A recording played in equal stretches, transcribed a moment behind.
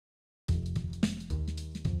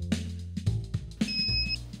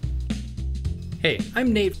Hey,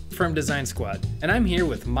 I'm Nate from Design Squad, and I'm here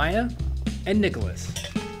with Maya and Nicholas.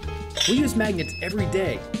 We use magnets every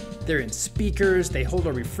day. They're in speakers, they hold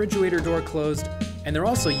a refrigerator door closed, and they're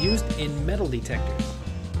also used in metal detectors.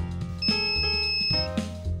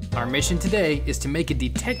 Our mission today is to make a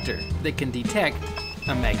detector that can detect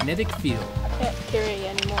a magnetic field. I can't carry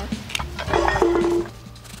it anymore.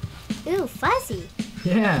 Ooh, fuzzy.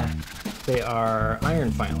 Yeah, they are iron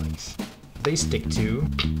filings. They stick to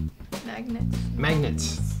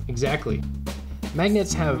magnets, exactly.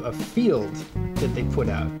 Magnets have a field that they put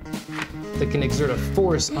out that can exert a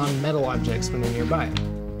force on metal objects when they're nearby.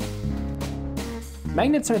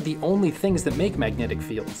 Magnets aren't the only things that make magnetic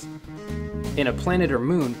fields. In a planet or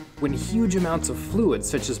moon, when huge amounts of fluid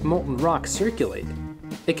such as molten rock circulate,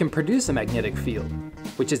 it can produce a magnetic field,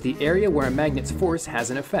 which is the area where a magnet's force has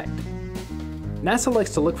an effect. NASA likes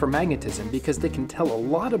to look for magnetism because they can tell a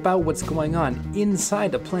lot about what's going on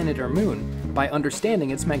inside a planet or moon by understanding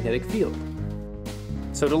its magnetic field.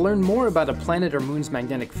 So to learn more about a planet or moon's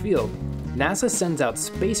magnetic field, NASA sends out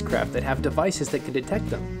spacecraft that have devices that can detect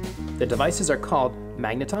them. The devices are called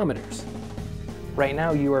magnetometers. Right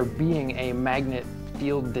now you are being a magnet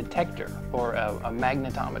field detector, or a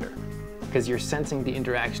magnetometer, because you're sensing the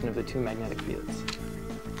interaction of the two magnetic fields.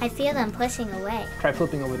 I feel them pushing away. Try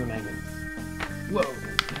flipping over the magnet. Whoa.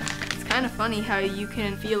 It's kind of funny how you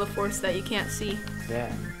can feel a force that you can't see.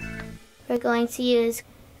 Yeah. We're going to use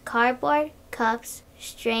cardboard, cups,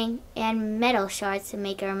 string, and metal shards to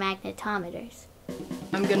make our magnetometers.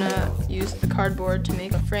 I'm gonna use the cardboard to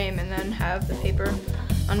make a frame and then have the paper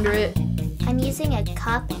under it. I'm using a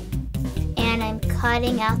cup and I'm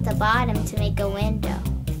cutting out the bottom to make a window.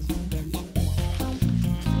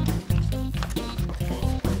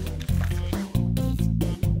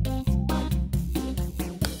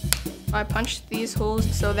 I punched these holes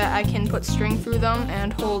so that I can put string through them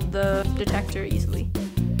and hold the detector easily.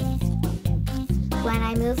 When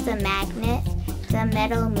I move the magnet, the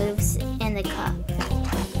metal moves in the cup.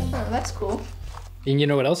 Oh, that's cool. And you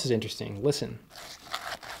know what else is interesting? Listen.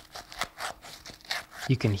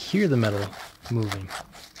 You can hear the metal moving.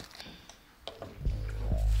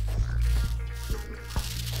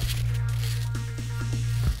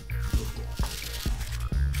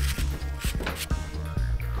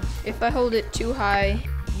 If I hold it too high,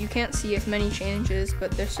 you can't see as many changes,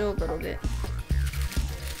 but there's still a little bit.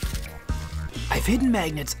 I've hidden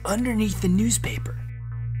magnets underneath the newspaper.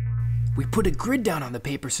 We put a grid down on the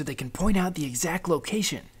paper so they can point out the exact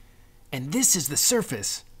location. And this is the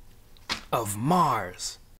surface of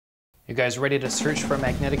Mars. You guys ready to search for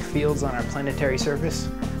magnetic fields on our planetary surface?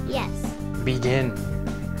 Yes. Begin.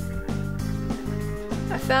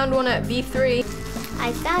 I found one at B3.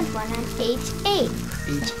 I found one on H8.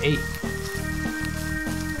 H8.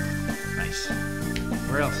 Nice.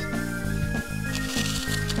 Where else?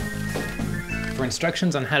 For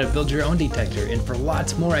instructions on how to build your own detector and for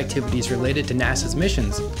lots more activities related to NASA's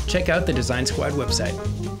missions, check out the Design Squad website.